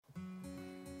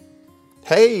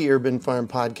Hey, Urban Farm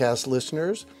Podcast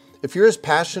listeners. If you're as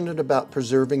passionate about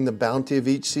preserving the bounty of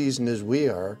each season as we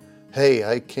are, hey,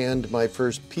 I canned my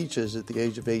first peaches at the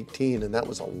age of 18, and that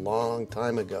was a long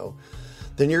time ago,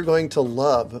 then you're going to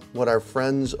love what our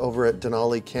friends over at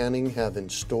Denali Canning have in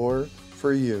store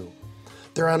for you.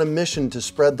 They're on a mission to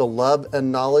spread the love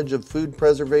and knowledge of food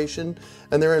preservation,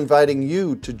 and they're inviting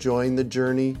you to join the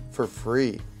journey for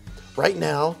free. Right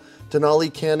now,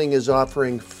 Denali Canning is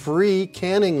offering free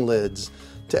canning lids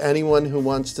to anyone who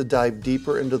wants to dive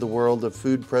deeper into the world of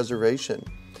food preservation.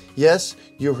 Yes,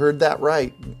 you heard that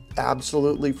right,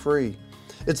 absolutely free.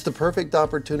 It's the perfect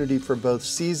opportunity for both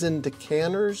seasoned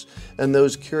canners and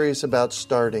those curious about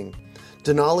starting.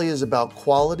 Denali is about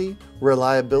quality,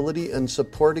 reliability, and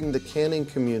supporting the canning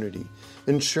community,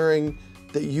 ensuring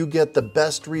that you get the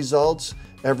best results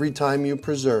every time you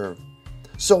preserve.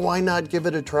 So why not give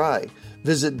it a try?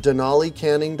 Visit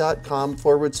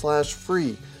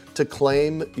denalicanning.com/free to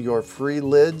claim your free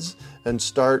lids and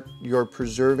start your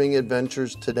preserving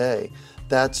adventures today.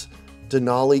 That's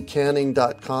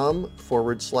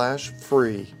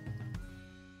denalicanning.com/free.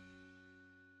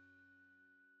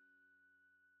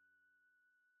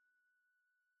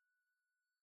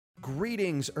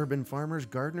 Greetings, urban farmers,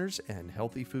 gardeners, and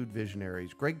healthy food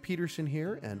visionaries. Greg Peterson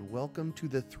here, and welcome to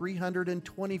the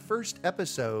 321st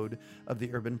episode of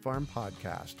the Urban Farm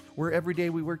Podcast, where every day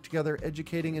we work together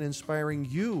educating and inspiring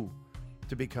you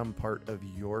to become part of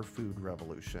your food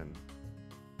revolution.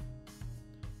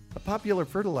 A popular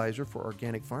fertilizer for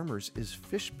organic farmers is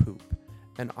fish poop,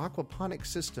 and aquaponic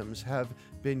systems have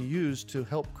been used to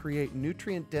help create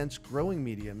nutrient-dense growing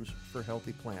mediums for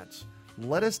healthy plants.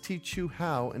 Let us teach you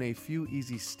how in a few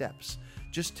easy steps.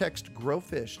 Just text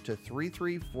GROWFISH to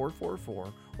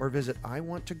 33444 or visit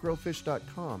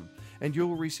iwanttogrowfish.com and you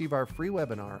will receive our free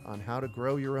webinar on how to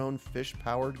grow your own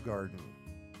fish-powered garden.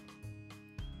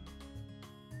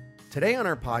 Today on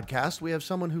our podcast, we have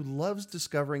someone who loves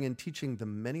discovering and teaching the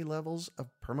many levels of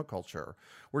permaculture.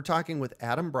 We're talking with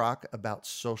Adam Brock about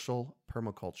social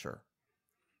permaculture.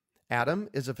 Adam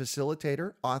is a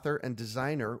facilitator, author, and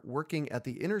designer working at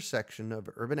the intersection of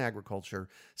urban agriculture,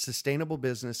 sustainable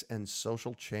business, and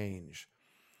social change.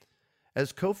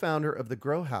 As co-founder of the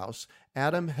Grow House,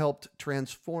 Adam helped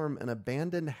transform an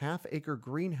abandoned half-acre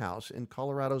greenhouse in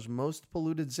Colorado's most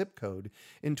polluted zip code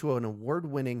into an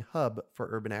award-winning hub for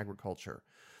urban agriculture.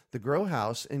 The Grow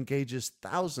House engages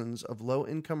thousands of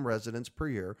low-income residents per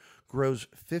year, grows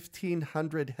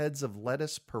 1,500 heads of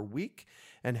lettuce per week,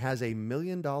 and has a $1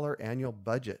 million annual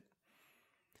budget.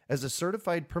 As a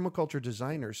certified permaculture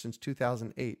designer since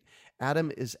 2008,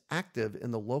 Adam is active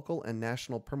in the local and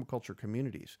national permaculture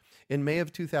communities. In May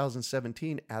of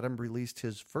 2017, Adam released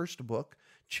his first book,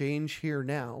 Change Here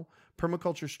Now,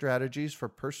 Permaculture Strategies for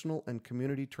Personal and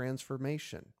Community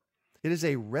Transformation. It is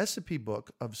a recipe book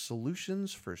of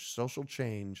solutions for social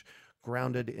change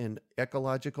grounded in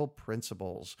ecological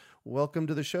principles. Welcome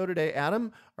to the show today,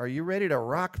 Adam. Are you ready to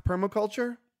rock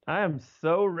permaculture? I am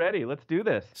so ready. Let's do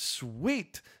this.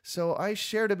 Sweet. So I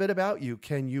shared a bit about you.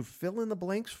 Can you fill in the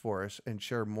blanks for us and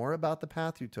share more about the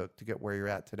path you took to get where you're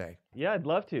at today? Yeah, I'd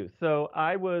love to. So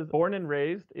I was born and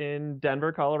raised in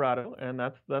Denver, Colorado, and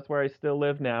that's where I still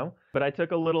live now. But I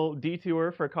took a little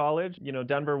detour for college. You know,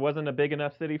 Denver wasn't a big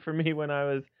enough city for me when I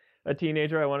was a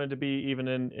teenager. I wanted to be even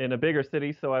in a bigger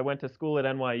city, so I went to school at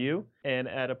NYU and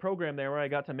at a program there where I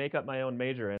got to make up my own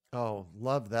major. Oh,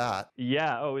 love that.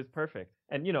 Yeah, oh, it was perfect.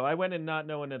 And, you know, I went in not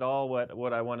knowing at all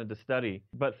what I wanted to study.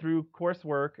 But through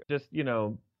coursework, just, you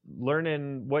know,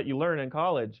 learning what you learn in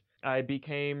college, I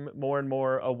became more and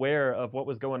more aware of what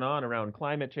was going on around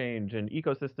climate change and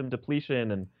ecosystem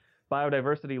depletion and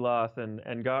biodiversity loss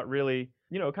and got really,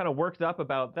 you know, kind of worked up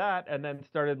about that and then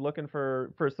started looking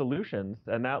for solutions.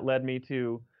 And that led me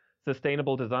to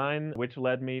sustainable design, which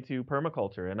led me to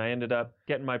permaculture. And I ended up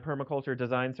getting my permaculture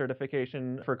design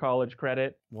certification for college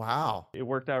credit. Wow. It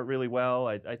worked out really well.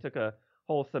 I took a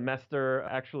whole semester.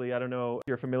 Actually, I don't know if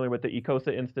you're familiar with the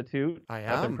ECOSA Institute I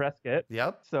up in am. Prescott.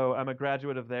 Yep. So I'm a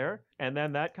graduate of there. And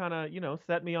then that kind of, you know,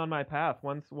 set me on my path.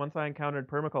 Once I encountered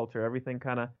permaculture, everything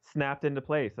kind of snapped into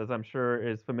place, as I'm sure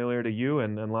is familiar to you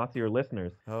and lots of your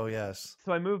listeners. Oh, yes.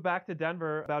 So I moved back to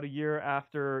Denver about a year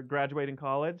after graduating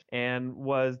college and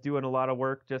was doing a lot of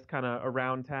work just kind of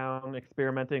around town,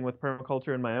 experimenting with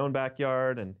permaculture in my own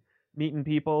backyard and meeting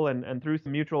people. And through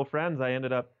some mutual friends, I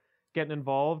ended up getting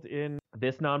involved in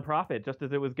this nonprofit just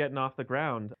as it was getting off the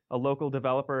ground. A local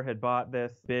developer had bought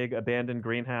this big abandoned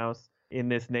greenhouse in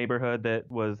this neighborhood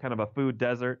that was kind of a food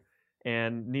desert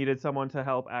and needed someone to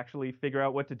help actually figure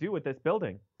out what to do with this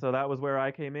building. So that was where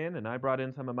I came in, and I brought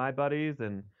in some of my buddies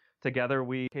and together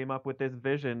we came up with this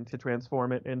vision to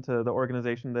transform it into the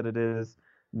organization that it is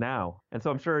now. And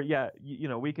so I'm sure, yeah,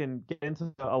 we can get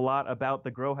into a lot about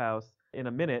the Grow House in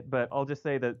a minute, but I'll just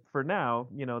say that for now,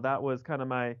 that was kind of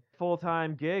my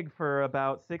full-time gig for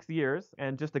about 6 years.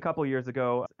 And just a couple years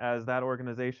ago, as that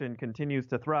organization continues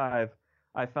to thrive,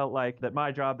 I felt like that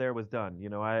my job there was done.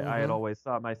 I had always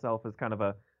saw myself as kind of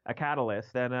a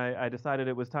catalyst, and I decided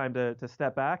it was time to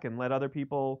step back and let other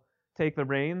people take the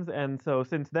reins. And so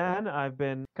since then, I've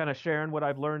been kind of sharing what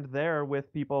I've learned there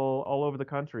with people all over the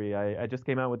country. I just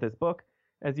came out with this book,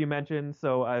 as you mentioned,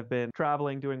 so I've been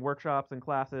traveling, doing workshops and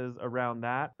classes around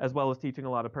that, as well as teaching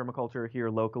a lot of permaculture here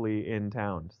locally in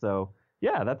town. So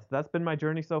yeah, that's been my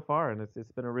journey so far, and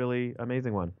it's been a really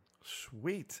amazing one.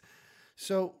 Sweet.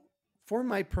 So for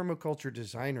my permaculture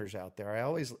designers out there, I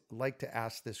always like to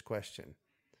ask this question.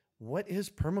 What is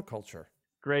permaculture?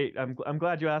 Great. I'm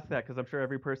glad you asked that, because I'm sure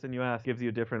every person you ask gives you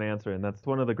a different answer. And that's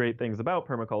one of the great things about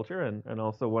permaculture, and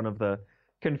also one of the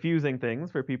confusing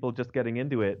things for people just getting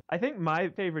into it. I think my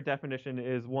favorite definition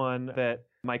is one that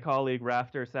my colleague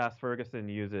Rafter Sass-Ferguson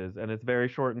uses, and it's very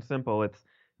short and simple. It's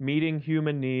meeting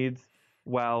human needs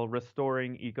while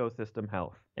restoring ecosystem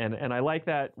health. And I like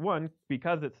that, one,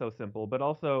 because it's so simple, but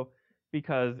also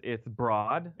because it's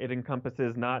broad. It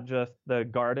encompasses not just the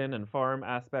garden and farm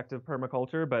aspect of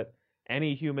permaculture, but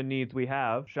any human needs we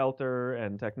have, shelter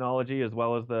and technology, as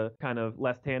well as the kind of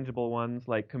less tangible ones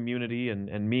like community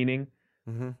and meaning.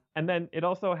 Mm-hmm. And then it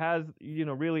also has,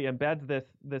 really embeds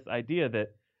this idea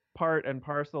that part and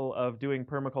parcel of doing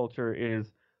permaculture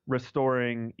is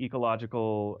restoring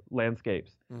ecological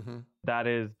landscapes. Mm-hmm. That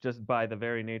is just by the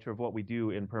very nature of what we do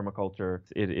in permaculture.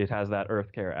 It has that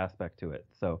earth care aspect to it.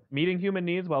 So meeting human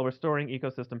needs while restoring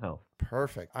ecosystem health.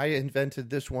 Perfect. I invented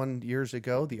this one years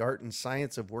ago, the art and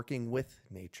science of working with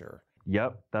nature.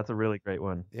 Yep, that's a really great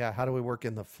one. Yeah, how do we work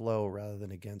in the flow rather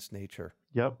than against nature?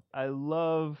 Yep. I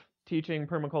love teaching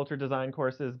permaculture design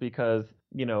courses because,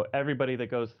 everybody that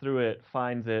goes through it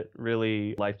finds it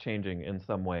really life-changing in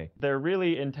some way. They're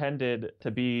really intended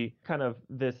to be kind of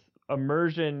this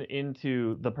immersion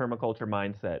into the permaculture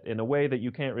mindset in a way that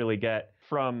you can't really get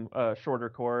from a shorter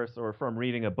course or from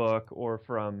reading a book or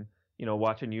from,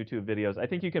 watching YouTube videos. I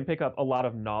think you can pick up a lot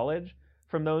of knowledge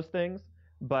from those things,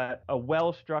 but a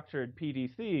well-structured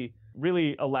PDC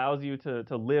really allows you to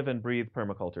live and breathe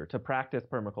permaculture, to practice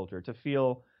permaculture, to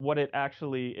feel what it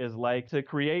actually is like to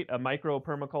create a micro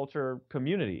permaculture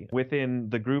community within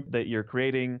the group that you're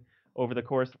creating over the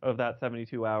course of that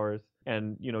 72 hours.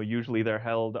 And, usually they're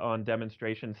held on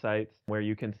demonstration sites where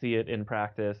you can see it in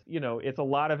practice. It's a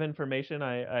lot of information.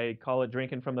 I call it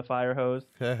drinking from the fire hose.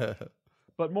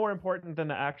 But more important than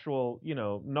the actual,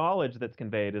 knowledge that's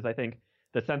conveyed is, I think,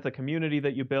 the sense of community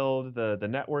that you build, the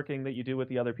networking that you do with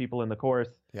the other people in the course.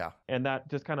 Yeah. And that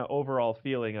just kind of overall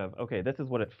feeling of, okay, this is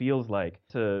what it feels like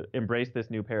to embrace this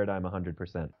new paradigm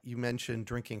 100%. You mentioned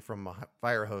drinking from a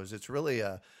fire hose. It's really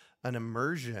an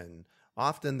immersion.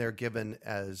 Often they're given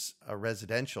as a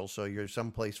residential, so you're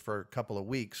someplace for a couple of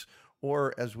weeks.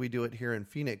 Or as we do it here in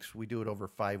Phoenix, we do it over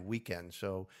 5 weekends.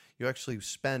 So you actually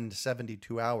spend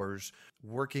 72 hours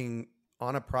working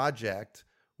on a project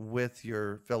with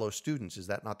your fellow students. Is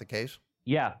that not the case?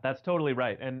 Yeah, that's totally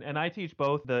right. And I teach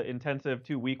both the intensive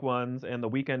 2-week ones and the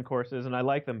weekend courses, and I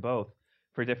like them both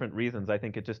for different reasons. I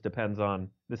think it just depends on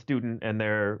the student and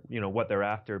their, what they're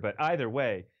after. But either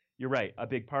way, you're right. A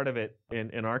big part of it,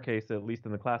 in our case, at least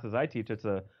in the classes I teach, it's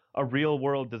a real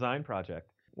world design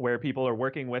project where people are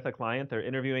working with a client, they're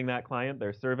interviewing that client,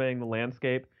 they're surveying the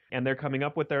landscape, and they're coming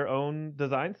up with their own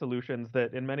design solutions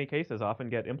that in many cases often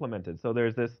get implemented. So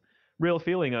there's this real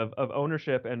feeling of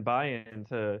ownership and buy-in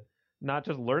to not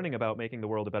just learning about making the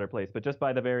world a better place, but just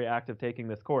by the very act of taking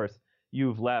this course,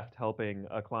 you've left helping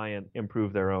a client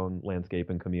improve their own landscape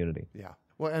and community. Yeah.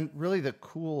 Well, and really the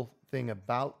cool thing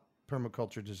about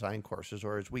permaculture design courses,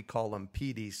 or as we call them,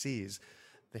 PDCs,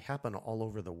 they happen all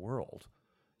over the world.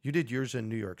 You did yours in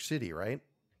New York City, right?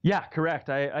 Yeah, correct.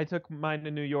 I took mine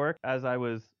in New York as I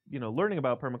was, learning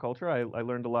about permaculture. I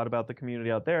learned a lot about the community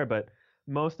out there, but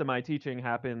most of my teaching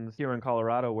happens here in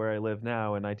Colorado, where I live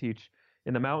now, and I teach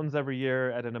in the mountains every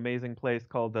year at an amazing place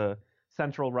called the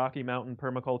Central Rocky Mountain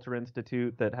Permaculture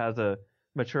Institute that has a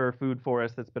mature food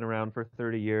forest that's been around for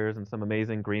 30 years and some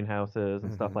amazing greenhouses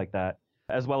and stuff like that,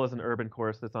 as well as an urban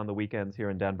course that's on the weekends here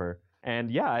in Denver.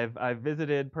 And yeah, I've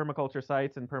visited permaculture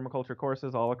sites and permaculture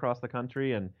courses all across the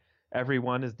country, and every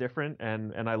one is different,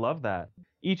 and I love that.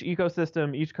 Each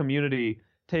ecosystem, each community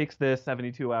takes this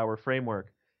 72-hour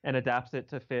framework and adapts it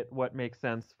to fit what makes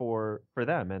sense for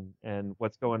them and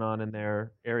what's going on in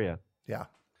their area. Yeah.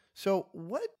 So,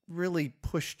 what really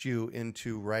pushed you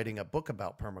into writing a book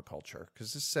about permaculture?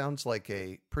 Because this sounds like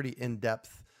a pretty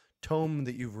in-depth tome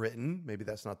that you've written. Maybe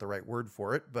that's not the right word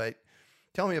for it, but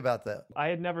tell me about that. I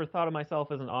had never thought of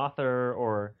myself as an author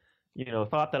or,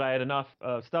 thought that I had enough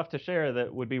stuff to share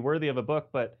that would be worthy of a book.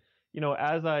 But,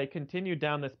 as I continued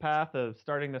down this path of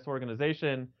starting this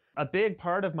organization, a big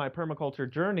part of my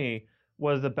permaculture journey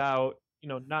was about,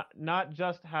 not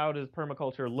just how does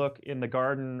permaculture look in the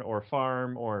garden or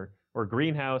farm or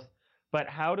greenhouse, but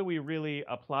how do we really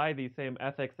apply these same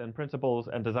ethics and principles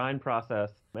and design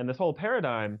process and this whole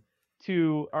paradigm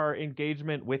to our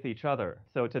engagement with each other.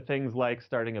 So to things like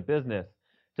starting a business,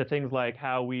 to things like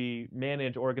how we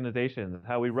manage organizations,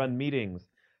 how we run meetings,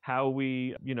 how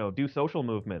we, do social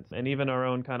movements, and even our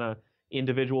own kind of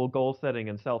individual goal setting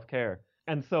and self-care.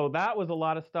 And so that was a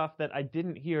lot of stuff that I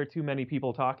didn't hear too many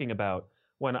people talking about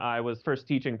when I was first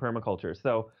teaching permaculture.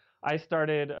 So I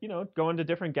started, going to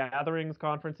different gatherings,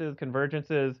 conferences,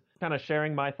 convergences, kind of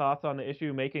sharing my thoughts on the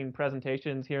issue, making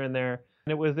presentations here and there.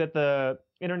 And it was at the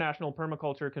International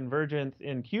Permaculture Convergence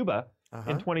in Cuba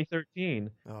in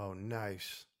 2013. Oh,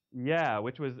 nice. Yeah,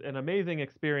 which was an amazing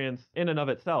experience in and of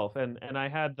itself. And I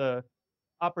had the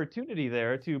opportunity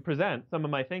there to present some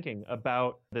of my thinking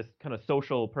about this kind of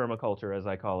social permaculture, as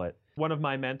I call it. One of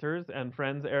my mentors and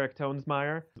friends, Eric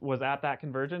Tonesmeyer, was at that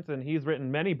convergence, and he's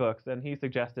written many books, and he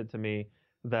suggested to me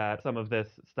that some of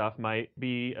this stuff might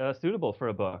be suitable for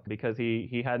a book because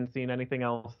he hadn't seen anything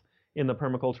else in the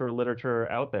permaculture literature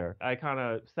out there. I kind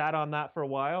of sat on that for a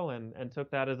while and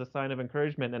took that as a sign of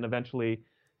encouragement and eventually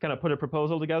kind of put a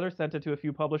proposal together, sent it to a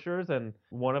few publishers, and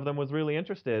one of them was really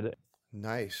interested.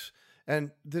 Nice.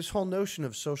 And this whole notion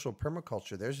of social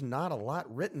permaculture, there's not a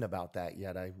lot written about that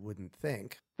yet, I wouldn't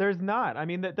think. There's not. I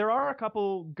mean, there are a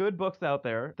couple good books out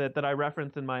there that I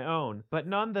reference in my own, but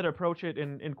none that approach it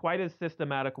in quite as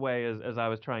systematic way as I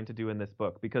was trying to do in this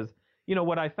book. Because,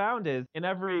 what I found is in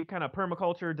every kind of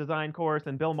permaculture design course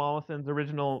and Bill Mollison's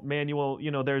original manual,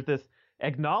 there's this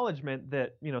acknowledgement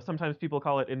that, sometimes people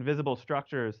call it invisible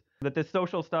structures, that this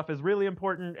social stuff is really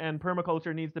important and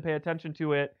permaculture needs to pay attention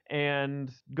to it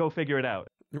and go figure it out.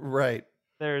 Right.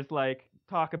 There's like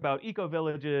talk about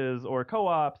eco-villages or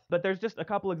co-ops, but there's just a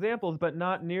couple examples, but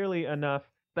not nearly enough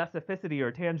specificity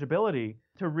or tangibility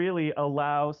to really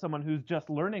allow someone who's just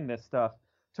learning this stuff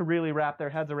to really wrap their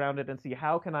heads around it and see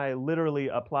how can I literally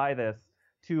apply this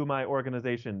to my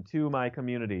organization, to my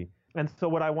community. And so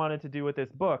what I wanted to do with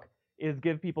this book is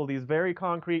give people these very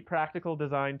concrete, practical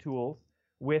design tools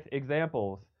with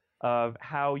examples of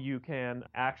how you can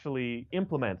actually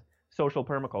implement social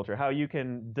permaculture, how you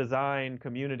can design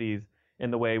communities in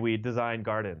the way we design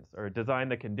gardens or design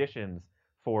the conditions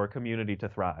for community to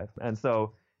thrive. And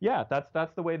so, yeah,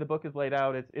 that's the way the book is laid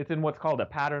out. It's in what's called a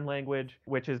pattern language,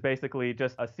 which is basically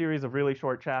just a series of really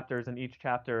short chapters, and each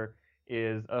chapter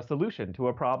is a solution to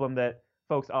a problem that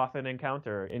folks often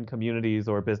encounter in communities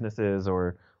or businesses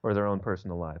or their own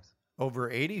personal lives.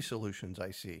 Over 80 solutions,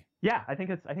 I see. Yeah, I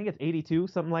think it's 82,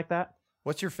 something like that.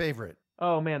 What's your favorite?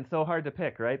 Oh man, so hard to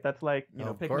pick, right? That's like,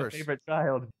 picking a favorite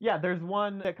child. Yeah, there's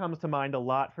one that comes to mind a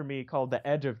lot for me called the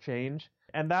edge of change.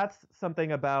 And that's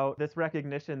something about this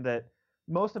recognition that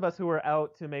most of us who are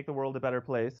out to make the world a better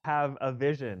place have a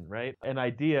vision, right? An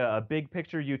idea, a big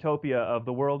picture utopia of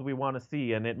the world we want to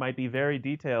see, and it might be very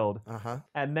detailed.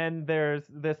 And then there's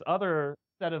this other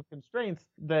set of constraints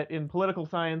that in political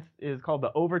science is called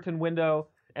the Overton window,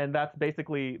 and that's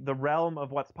basically the realm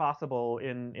of what's possible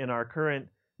in our current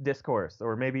discourse,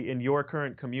 or maybe in your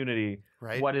current community,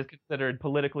 right, what is considered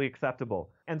politically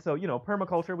acceptable. And so,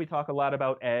 permaculture, we talk a lot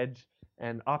about edge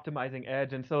and optimizing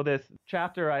edge. And so this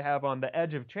chapter I have on the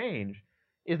edge of change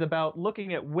is about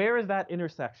looking at where is that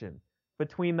intersection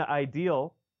between the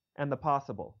ideal and the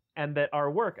possible, and that our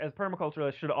work as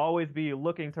permaculturalists should always be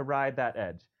looking to ride that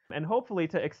edge, and hopefully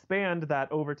to expand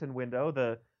that Overton window,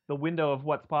 the window of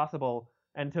what's possible,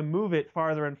 and to move it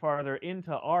farther and farther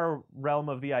into our realm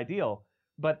of the ideal.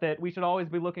 But that we should always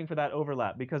be looking for that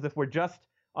overlap, because if we're just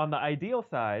on the ideal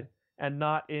side and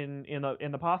not in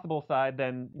the possible side,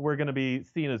 then we're going to be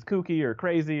seen as kooky or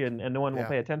crazy, and no one will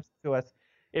pay attention to us.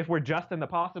 If we're just in the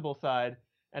possible side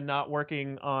and not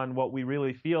working on what we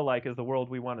really feel like is the world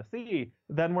we want to see,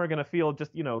 then we're going to feel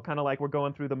just, kind of like we're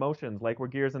going through the motions, like we're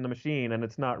gears in the machine, and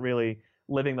it's not really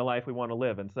living the life we want to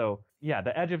live. And so, yeah,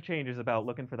 the edge of change is about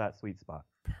looking for that sweet spot.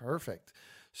 Perfect.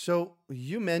 So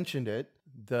you mentioned it,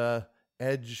 the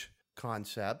edge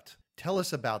concept. Tell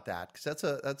us about that,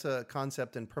 because that's a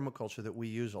concept in permaculture that we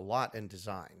use a lot in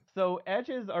design. So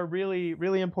edges are really,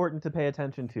 really important to pay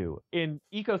attention to. In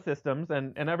ecosystems,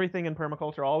 and everything in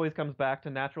permaculture always comes back to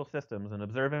natural systems and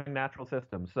observing natural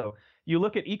systems. So you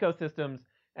look at ecosystems,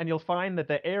 and you'll find that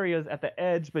the areas at the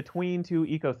edge between two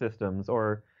ecosystems,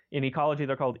 or in ecology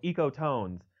they're called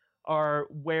ecotones, are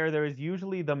where there is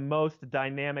usually the most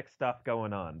dynamic stuff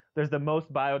going on. There's the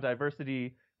most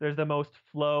biodiversity, there's the most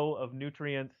flow of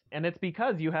nutrients, and it's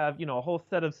because you have, a whole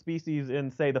set of species in,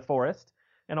 say, the forest,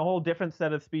 and a whole different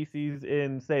set of species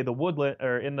in, say, the woodland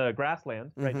or in the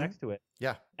grasslands right next to it.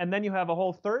 Yeah. And then you have a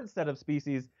whole third set of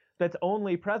species that's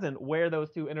only present where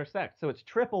those two intersect. So it's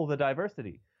triple the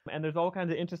diversity. And there's all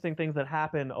kinds of interesting things that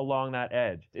happen along that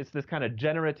edge. It's this kind of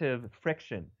generative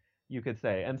friction, you could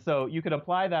say. And so you could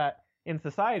apply that in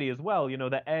society as well.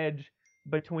 The edge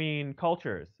between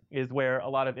cultures is where a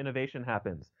lot of innovation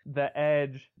happens. The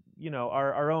edge,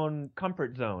 our own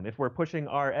comfort zone. If we're pushing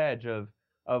our edge of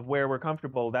where we're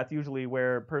comfortable, that's usually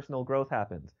where personal growth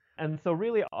happens. And so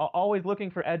really always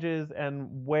looking for edges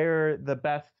and where the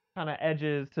best kind of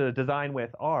edges to design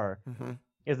with are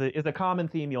is a common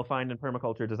theme you'll find in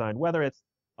permaculture design, whether it's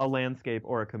a landscape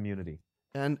or a community.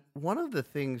 And one of the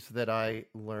things that I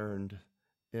learned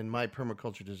in my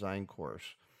permaculture design course,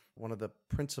 one of the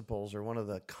principles or one of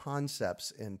the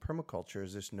concepts in permaculture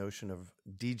is this notion of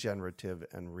degenerative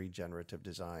and regenerative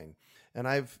design. And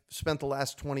I've spent the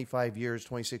last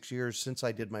 26 years since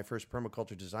I did my first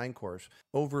permaculture design course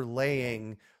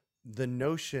overlaying the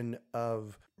notion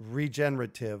of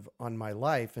regenerative on my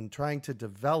life and trying to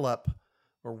develop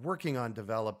or working on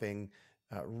developing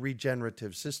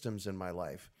regenerative systems in my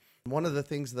life. One of the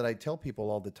things that I tell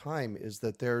people all the time is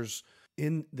that there's,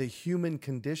 in the human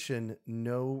condition,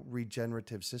 no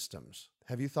regenerative systems.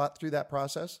 Have you thought through that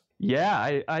process?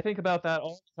 Yeah, I think about that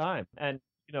all the time. And,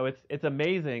 it's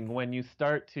amazing when you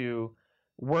start to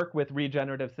work with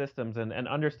regenerative systems and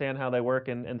understand how they work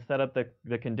and set up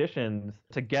the conditions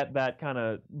to get that kind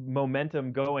of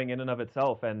momentum going in and of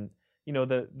itself. And,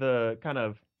 the kind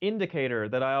of indicator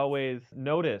that I always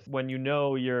notice when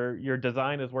your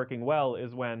design is working well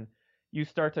is when you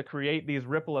start to create these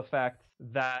ripple effects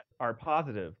that are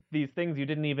positive. These things you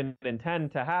didn't even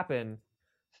intend to happen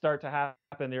start to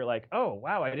happen. You're like, oh,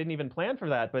 wow, I didn't even plan for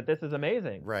that, but this is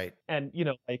amazing. Right. And,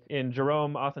 like in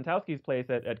Jerome Osentowski's place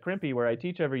at Crimpy, where I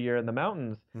teach every year in the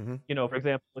mountains, for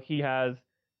example, he has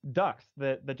ducks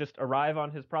that just arrive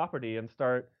on his property and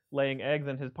start laying eggs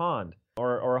in his pond,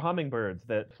 or hummingbirds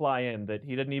that fly in that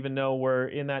he didn't even know were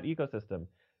in that ecosystem.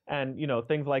 And,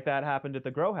 things like that happened at the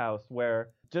grow house, where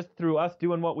just through us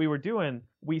doing what we were doing,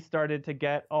 we started to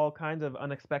get all kinds of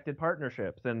unexpected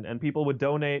partnerships, and people would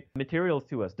donate materials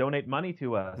to us, donate money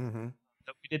to us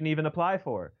that we didn't even apply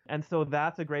for. And so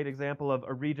that's a great example of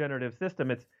a regenerative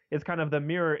system. It's kind of the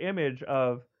mirror image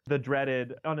of the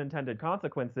dreaded unintended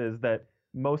consequences that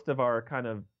most of our kind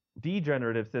of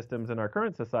degenerative systems in our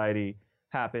current society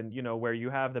happen, where you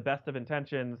have the best of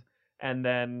intentions, and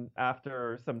then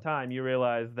after some time, you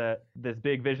realize that this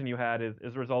big vision you had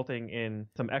is resulting in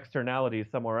some externalities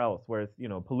somewhere else, where it's,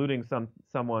 polluting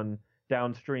someone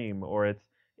downstream, or it's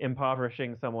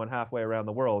impoverishing someone halfway around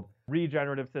the world.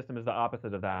 Regenerative system is the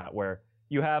opposite of that, where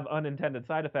you have unintended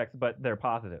side effects, but they're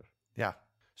positive. Yeah.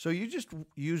 So you just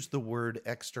used the word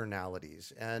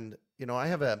externalities. And, I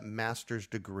have a master's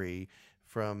degree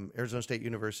from Arizona State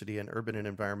University in urban and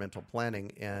environmental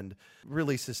planning and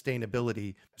really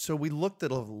sustainability. So we looked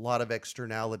at a lot of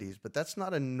externalities, but that's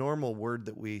not a normal word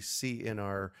that we see in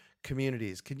our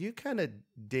communities. Can you kind of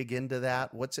dig into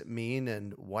that? What's it mean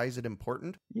and why is it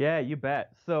important? Yeah, you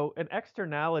bet. So an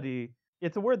externality,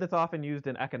 it's a word that's often used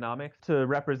in economics to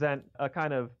represent a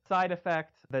kind of side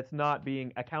effect that's not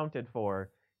being accounted for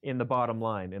in the bottom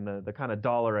line, in the kind of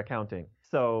dollar accounting.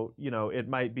 So, it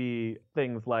might be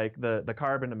things like the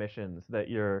carbon emissions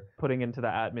that you're putting into the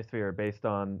atmosphere based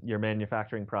on your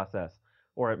manufacturing process,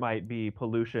 or it might be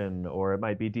pollution, or it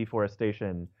might be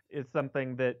deforestation. It's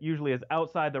something that usually is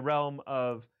outside the realm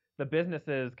of the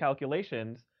business's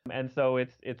calculations, and so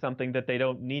it's something that they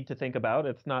don't need to think about.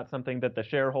 It's not something that the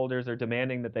shareholders are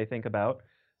demanding that they think about.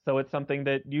 So it's something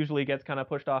that usually gets kind of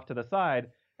pushed off to the side,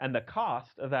 and the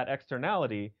cost of that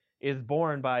externality is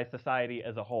borne by society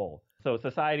as a whole. So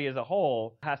society as a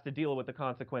whole has to deal with the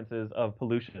consequences of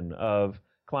pollution, of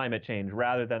climate change,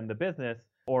 rather than the business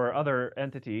or other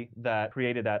entity that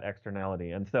created that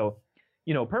externality. And so,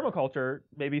 permaculture,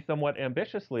 maybe somewhat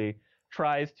ambitiously,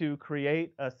 tries to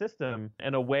create a system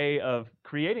and a way of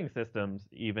creating systems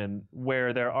even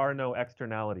where there are no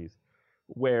externalities,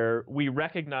 where we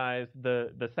recognize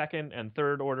the second and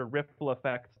third order ripple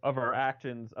effects of our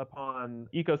actions upon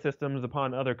ecosystems,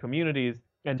 upon other communities.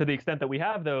 And to the extent that we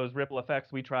have those ripple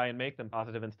effects, we try and make them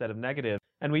positive instead of negative.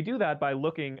 And we do that by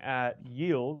looking at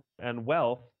yield and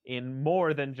wealth in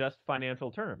more than just financial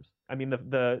terms. I mean,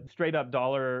 the straight up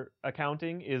dollar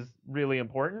accounting is really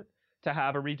important. to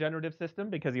have a regenerative system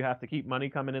because you have to keep money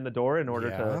coming in the door in order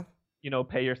to,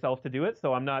 pay yourself to do it.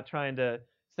 So I'm not trying to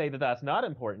say that that's not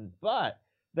important, but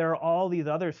there are all these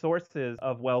other sources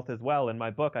of wealth as well. In my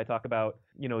book, I talk about,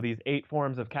 these 8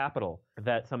 forms of capital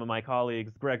that some of my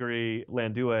colleagues, Gregory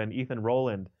Landua and Ethan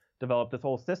Rowland, developed this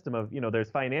whole system of, there's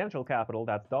financial capital,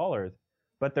 that's dollars,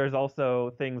 but there's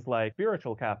also things like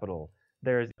spiritual capital.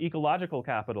 There's ecological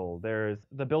capital. There's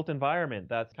the built environment.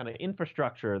 That's kind of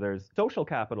infrastructure. There's social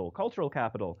capital, cultural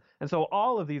capital. And so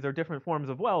all of these are different forms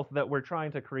of wealth that we're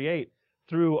trying to create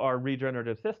through our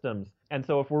regenerative systems. And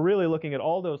so if we're really looking at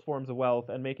all those forms of wealth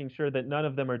and making sure that none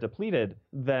of them are depleted,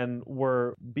 then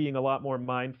we're being a lot more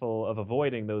mindful of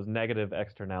avoiding those negative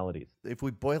externalities. If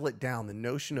we boil it down, the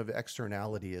notion of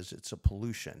externality is it's a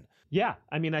pollution. Yeah,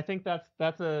 I mean, I think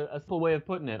that's a simple way of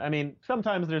putting it. I mean,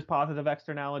 sometimes there's positive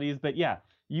externalities, but yeah,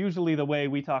 usually the way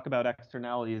we talk about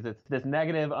externalities, it's this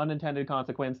negative unintended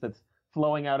consequence that's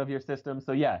flowing out of your system.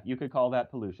 So yeah, you could call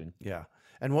that pollution. Yeah.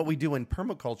 And what we do in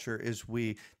permaculture is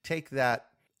we take that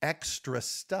extra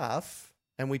stuff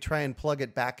and we try and plug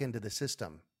it back into the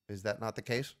system. Is that not the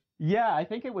case? Yeah, I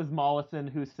think it was Mollison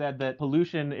who said that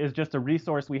pollution is just a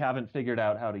resource we haven't figured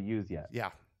out how to use yet.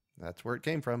 Yeah, that's where it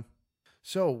came from.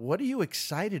 So what are you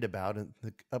excited about in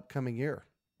the upcoming year?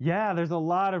 Yeah, there's a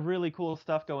lot of really cool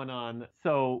stuff going on.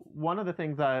 So one of the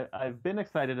things I've been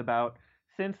excited about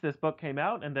since this book came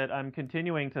out and that I'm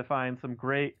continuing to find some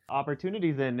great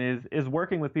opportunities in is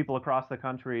working with people across the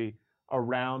country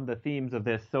around the themes of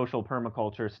this social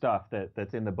permaculture stuff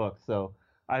that's in the book. So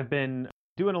I've been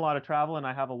doing a lot of travel and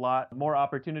I have a lot more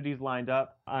opportunities lined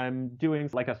up. I'm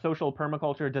doing like a social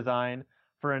permaculture design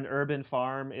for an urban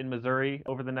farm in Missouri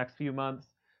over the next few months.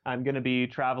 I'm going to be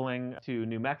traveling to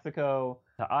New Mexico,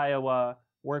 to Iowa,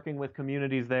 working with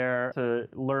communities there to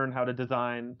learn how to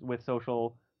design with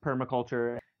social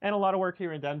permaculture, and a lot of work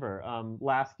here in Denver.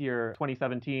 Last year,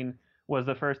 2017, was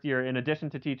the first year, in addition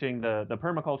to teaching the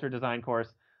permaculture design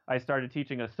course, I started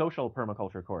teaching a social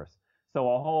permaculture course. So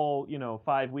a whole,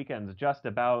 5 weekends just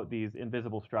about these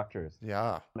invisible structures.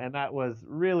 Yeah. And that was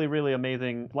really, really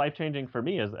amazing, life-changing for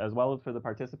me as well as for the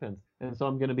participants. And so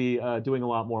I'm going to be doing a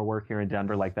lot more work here in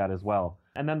Denver like that as well.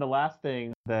 And then the last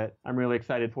thing that I'm really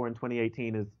excited for in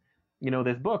 2018 is,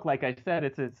 this book, like I said,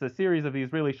 it's a series of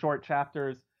these really short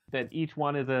chapters that each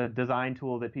one is a design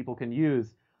tool that people can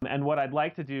use. And what I'd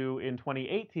like to do in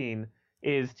 2018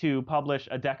 is to publish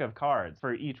a deck of cards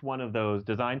for each one of those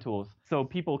design tools so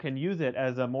people can use it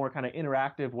as a more kind of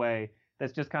interactive way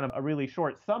that's just kind of a really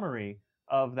short summary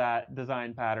of that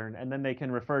design pattern, and then they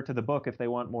can refer to the book if they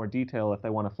want more detail, if they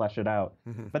want to flesh it out.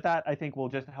 Mm-hmm. But that, I think, will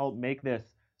just help make this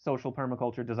social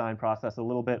permaculture design process a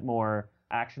little bit more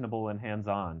actionable and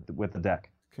hands-on with the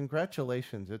deck.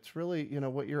 Congratulations. It's really,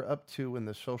 what you're up to in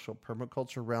the social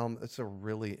permaculture realm. It's a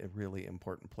really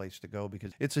important place to go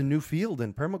because it's a new field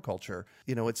in permaculture.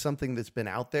 It's something that's been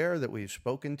out there that we've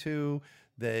spoken to,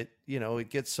 that, it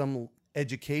gets some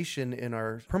education in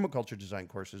our permaculture design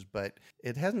courses, but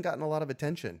it hasn't gotten a lot of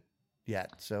attention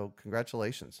yet. So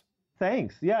congratulations.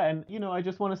 Thanks. Yeah. And, I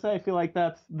just want to say, I feel like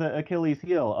that's the Achilles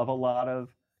heel of a lot of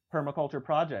permaculture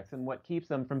projects and what keeps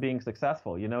them from being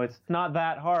successful. It's not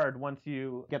that hard once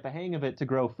you get the hang of it to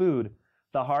grow food.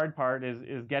 The hard part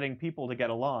is getting people to get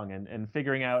along and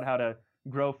figuring out how to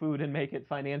grow food and make it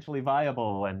financially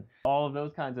viable and all of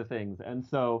those kinds of things. And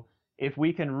so if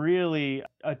we can really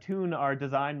attune our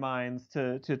design minds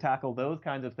to tackle those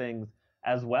kinds of things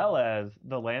as well as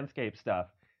the landscape stuff,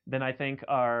 then I think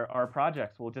our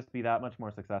projects will just be that much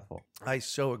more successful. I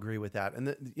so agree with that.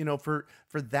 And, for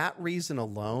that reason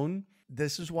alone,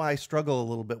 this is why I struggle a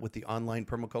little bit with the online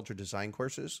permaculture design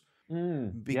courses.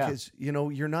 Because,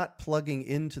 you're not plugging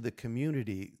into the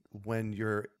community when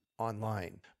you're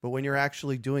online. But when you're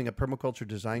actually doing a permaculture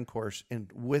design course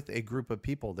and with a group of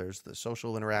people, there's the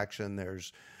social interaction,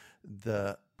 there's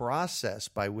the process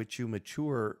by which you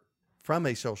mature from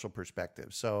a social perspective.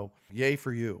 So yay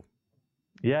for you.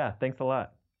 Yeah, thanks a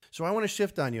lot. So I want to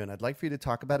shift on you, and I'd like for you to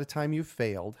talk about a time you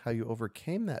failed, how you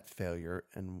overcame that failure,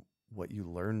 and what you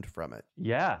learned from it.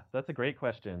 Yeah, that's a great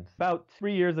question. About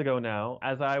 3 years ago now,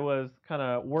 as I was kind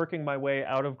of working my way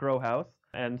out of Grow House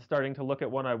and starting to look at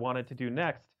what I wanted to do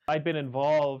next, I'd been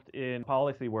involved in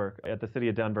policy work at the city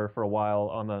of Denver for a while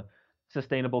on the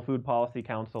Sustainable Food Policy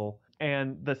Council.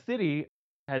 And the city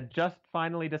had just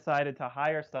finally decided to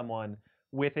hire someone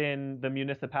within the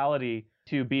municipality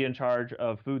to be in charge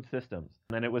of food systems.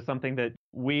 And it was something that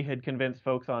we had convinced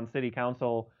folks on city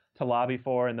council to lobby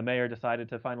for, and the mayor decided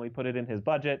to finally put it in his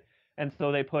budget. And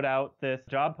so they put out this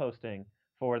job posting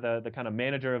for the kind of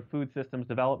manager of food systems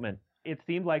development. It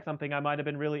seemed like something I might have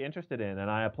been really interested in,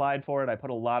 and I applied for it. I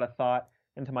put a lot of thought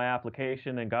into my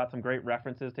application and got some great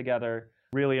references together.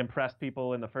 Really impressed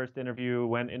people in the first interview,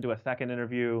 went into a second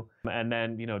interview, and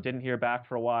then, didn't hear back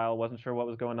for a while, wasn't sure what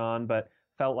was going on, but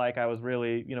felt like I was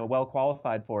really, well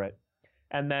qualified for it.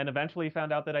 And then eventually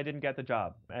found out that I didn't get the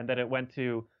job and that it went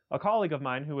to a colleague of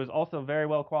mine who was also very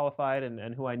well qualified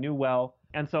and who I knew well.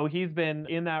 And so he's been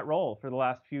in that role for the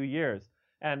last few years.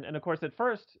 And of course, at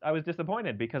first, I was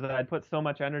disappointed because I'd put so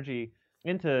much energy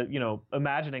into,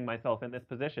 imagining myself in this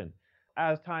position.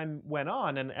 As time went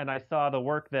on and I saw the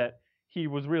work that he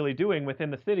was really doing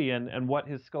within the city and what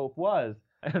his scope was,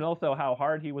 and also how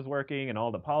hard he was working and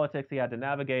all the politics he had to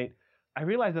navigate, I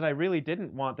realized that I really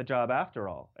didn't want the job after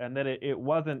all, and that it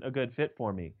wasn't a good fit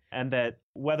for me, and that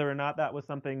whether or not that was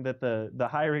something that the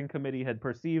hiring committee had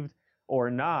perceived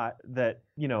or not, that,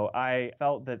 I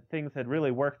felt that things had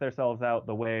really worked themselves out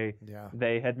the way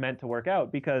they had meant to work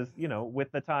out, because,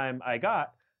 with the time I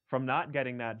got from not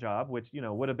getting that job, which,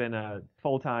 would have been a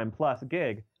full-time plus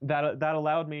gig, that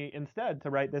allowed me instead to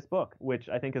write this book, which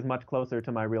I think is much closer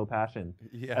to my real passion,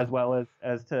 as well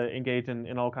as to engage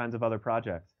in all kinds of other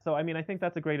projects. So, I think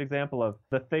that's a great example of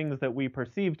the things that we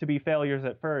perceive to be failures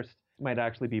at first might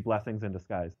actually be blessings in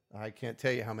disguise. I can't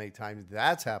tell you how many times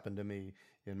that's happened to me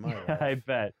in my life. I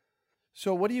bet.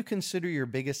 So what do you consider your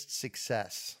biggest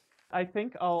success? I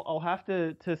think I'll have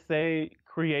to say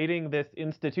creating this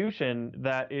institution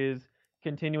that is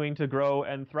continuing to grow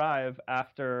and thrive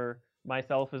after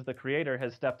myself as the creator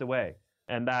has stepped away.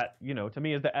 And that, to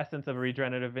me is the essence of a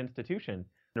regenerative institution,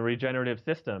 a regenerative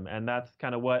system. And that's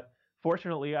kind of what,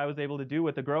 fortunately, I was able to do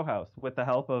with the Grow House, with the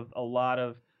help of a lot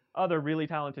of other really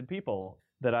talented people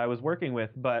that I was working with.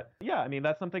 But yeah,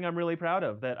 that's something I'm really proud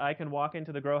of, that I can walk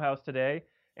into the Grow House today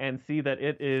and see that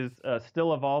it is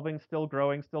still evolving, still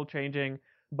growing, still changing,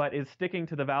 but is sticking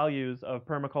to the values of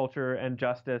permaculture and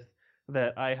justice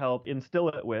that I helped instill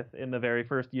it with in the very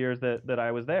first years that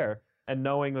I was there. And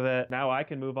knowing that now I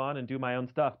can move on and do my own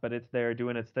stuff, but it's there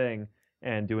doing its thing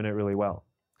and doing it really well.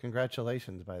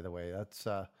 Congratulations, by the way.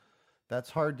 That's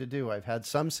hard to do. I've had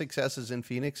some successes in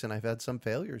Phoenix and I've had some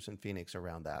failures in Phoenix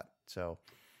around that. So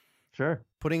sure.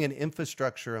 Putting an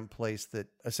infrastructure in place that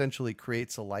essentially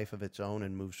creates a life of its own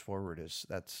and moves forward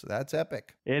that's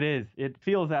epic. It is. It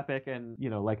feels epic, and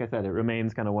like I said, it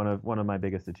remains kind of one of my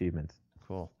biggest achievements.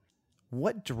 Cool.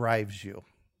 What drives you?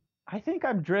 I think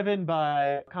I'm driven by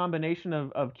a combination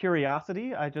of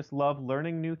curiosity. I just love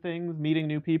learning new things, meeting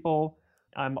new people.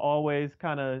 I'm always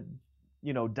kind of,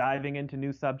 diving into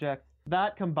new subjects.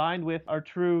 That combined with our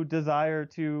true desire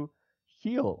to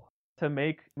heal, to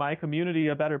make my community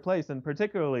a better place, and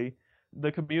particularly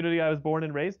the community I was born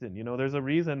and raised in. There's a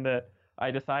reason that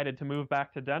I decided to move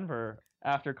back to Denver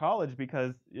after college,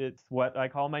 because it's what I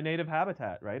call my native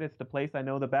habitat, right? It's the place I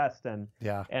know the best, and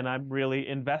I'm really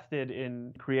invested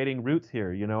in creating roots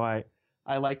here.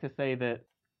 I like to say that,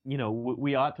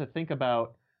 we ought to think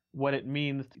about what it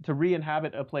means to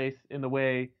re-inhabit a place in the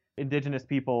way indigenous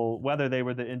people, whether they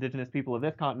were the indigenous people of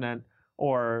this continent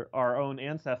or our own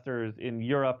ancestors in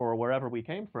Europe or wherever we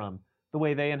came from, the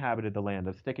way they inhabited the land,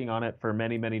 of sticking on it for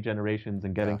many, many generations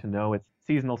and getting to know its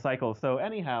seasonal cycles. So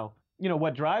anyhow,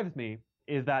 what drives me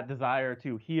is that desire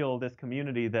to heal this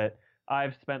community that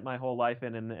I've spent my whole life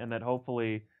in, and that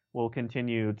hopefully will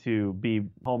continue to be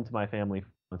home to my family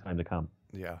for the time to come.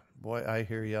 Yeah, boy, I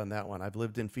hear you on that one. I've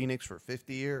lived in Phoenix for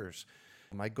 50 years.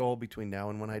 My goal between now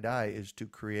and when I die is to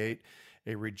create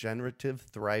a regenerative,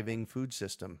 thriving food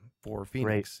system for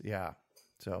Phoenix. Great. Yeah.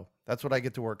 So that's what I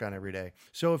get to work on every day.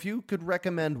 So if you could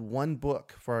recommend one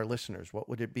book for our listeners, what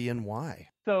would it be and why?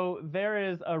 So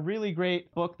there is a really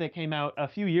great book that came out a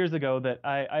few years ago that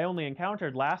I only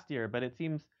encountered last year, but I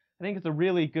think it's a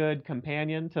really good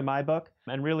companion to my book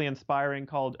and really inspiring,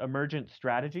 called Emergent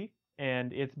Strategy.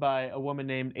 And it's by a woman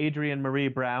named Adrienne Marie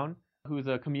Brown, who's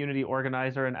a community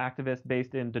organizer and activist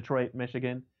based in Detroit,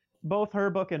 Michigan. Both her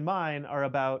book and mine are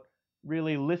about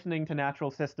really listening to natural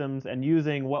systems and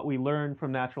using what we learn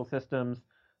from natural systems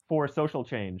for social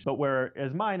change. But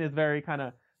whereas mine is very kind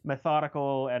of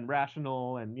methodical and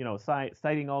rational and,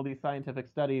 citing all these scientific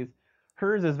studies,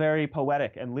 hers is very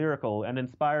poetic and lyrical and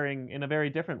inspiring in a very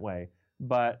different way,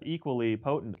 but equally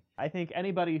potent. I think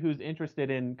anybody who's interested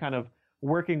in kind of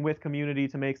working with community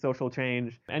to make social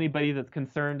change, anybody that's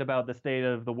concerned about the state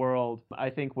of the world,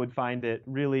 I think would find it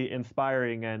really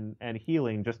inspiring and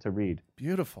healing just to read.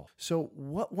 Beautiful. So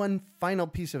what one final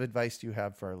piece of advice do you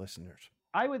have for our listeners?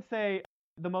 I would say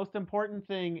the most important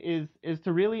thing is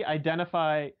to really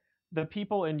identify the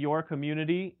people in your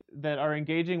community that are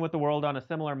engaging with the world on a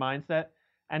similar mindset,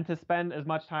 and to spend as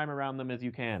much time around them as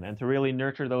you can, and to really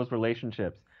nurture those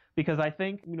relationships. Because I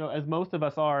think, as most of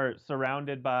us are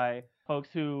surrounded by folks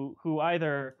who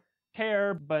either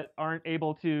care but aren't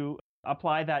able to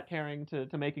apply that caring to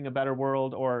making a better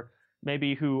world, or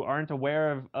maybe who aren't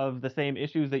aware of the same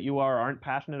issues that you are, aren't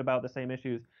passionate about the same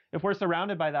issues. If we're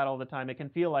surrounded by that all the time, it can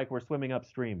feel like we're swimming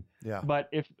upstream. Yeah. But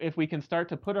if we can start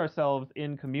to put ourselves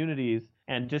in communities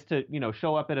and just to,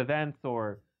 show up at events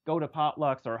or go to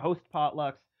potlucks or host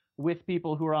potlucks with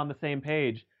people who are on the same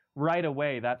page, right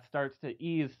away that starts to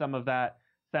ease some of that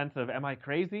sense of, am I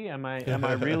crazy? Am I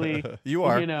really You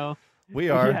are. We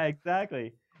are. Yeah,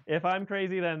 exactly. If I'm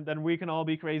crazy, then we can all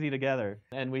be crazy together,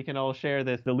 and we can all share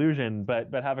this delusion,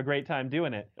 but have a great time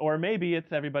doing it. Or maybe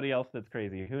it's everybody else that's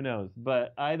crazy. Who knows?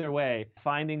 But either way,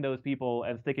 finding those people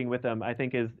and sticking with them, I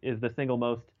think, is the single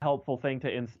most helpful thing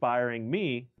to inspiring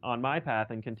me on my path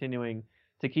and continuing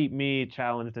to keep me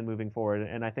challenged and moving forward.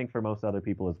 And I think for most other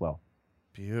people as well.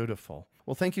 Beautiful.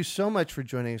 Well, thank you so much for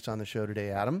joining us on the show today,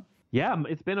 Adam. Yeah,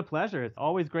 it's been a pleasure. It's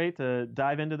always great to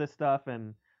dive into this stuff,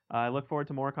 and I look forward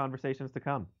to more conversations to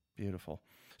come. Beautiful.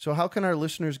 So how can our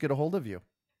listeners get a hold of you?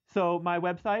 So my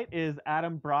website is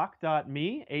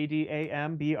adambrock.me,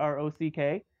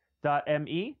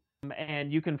 ADAMBROCK.me.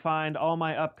 And you can find all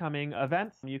my upcoming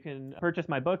events. You can purchase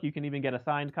my book. You can even get a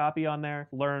signed copy on there,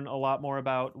 learn a lot more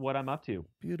about what I'm up to.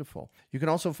 Beautiful. You can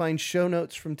also find show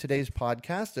notes from today's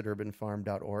podcast at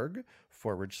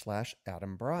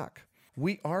urbanfarm.org/Adam Brock.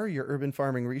 We are your urban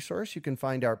farming resource. You can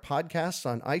find our podcasts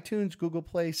on iTunes, Google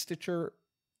Play, Stitcher,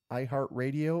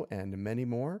 iHeartRadio, and many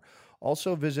more.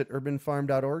 Also visit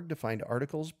urbanfarm.org to find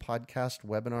articles, podcasts,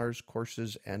 webinars,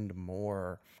 courses, and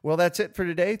more. Well, that's it for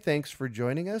today. Thanks for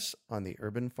joining us on the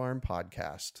Urban Farm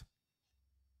Podcast.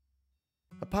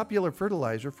 A popular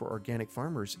fertilizer for organic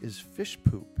farmers is fish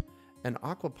poop, and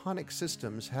aquaponic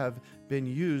systems have been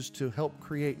used to help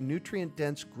create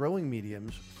nutrient-dense growing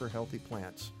mediums for healthy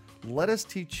plants. Let us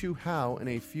teach you how in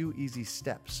a few easy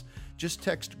steps. Just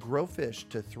text GROWFISH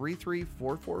to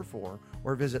 33444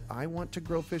 or visit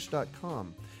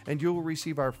iwanttogrowfish.com and you will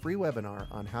receive our free webinar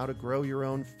on how to grow your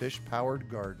own fish-powered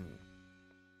garden.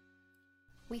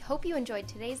 We hope you enjoyed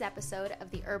today's episode of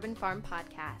the Urban Farm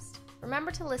Podcast. Remember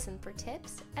to listen for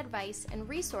tips, advice, and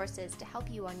resources to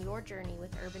help you on your journey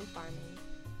with urban farming.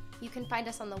 You can find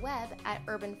us on the web at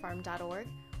urbanfarm.org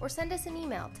or send us an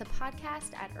email to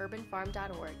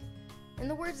podcast@urbanfarm.org. In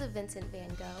the words of Vincent van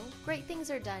Gogh, great things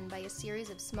are done by a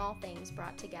series of small things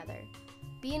brought together.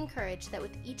 Be encouraged that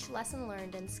with each lesson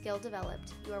learned and skill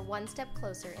developed, you are one step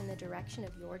closer in the direction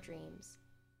of your dreams.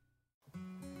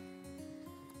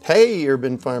 Hey,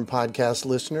 Urban Farm Podcast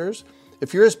listeners.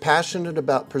 If you're as passionate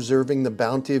about preserving the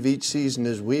bounty of each season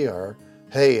as we are,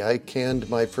 hey, I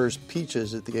canned my first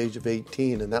peaches at the age of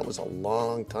 18, and that was a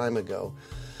long time ago.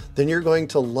 Then you're going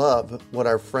to love what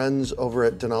our friends over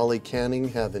at Denali Canning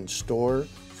have in store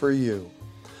for you.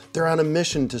 They're on a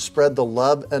mission to spread the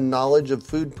love and knowledge of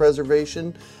food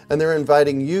preservation, and they're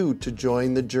inviting you to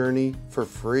join the journey for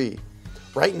free.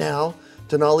 Right now,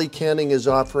 Denali Canning is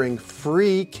offering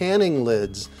free canning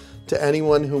lids to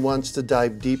anyone who wants to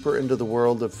dive deeper into the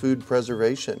world of food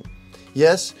preservation.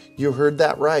 Yes, you heard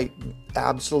that right,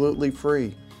 absolutely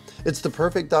free. It's the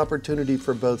perfect opportunity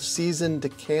for both seasoned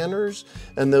canners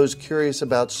and those curious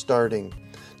about starting.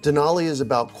 Denali is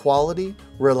about quality,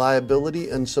 reliability,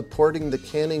 and supporting the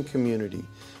canning community,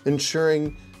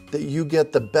 ensuring that you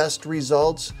get the best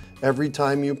results every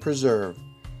time you preserve.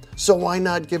 So why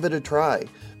not give it a try?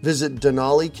 Visit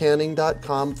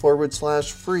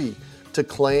denalicanning.com/free to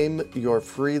claim your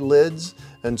free lids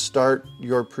and start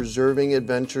your preserving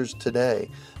adventures today.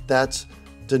 That's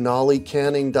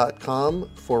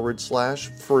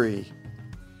denalicanning.com/free.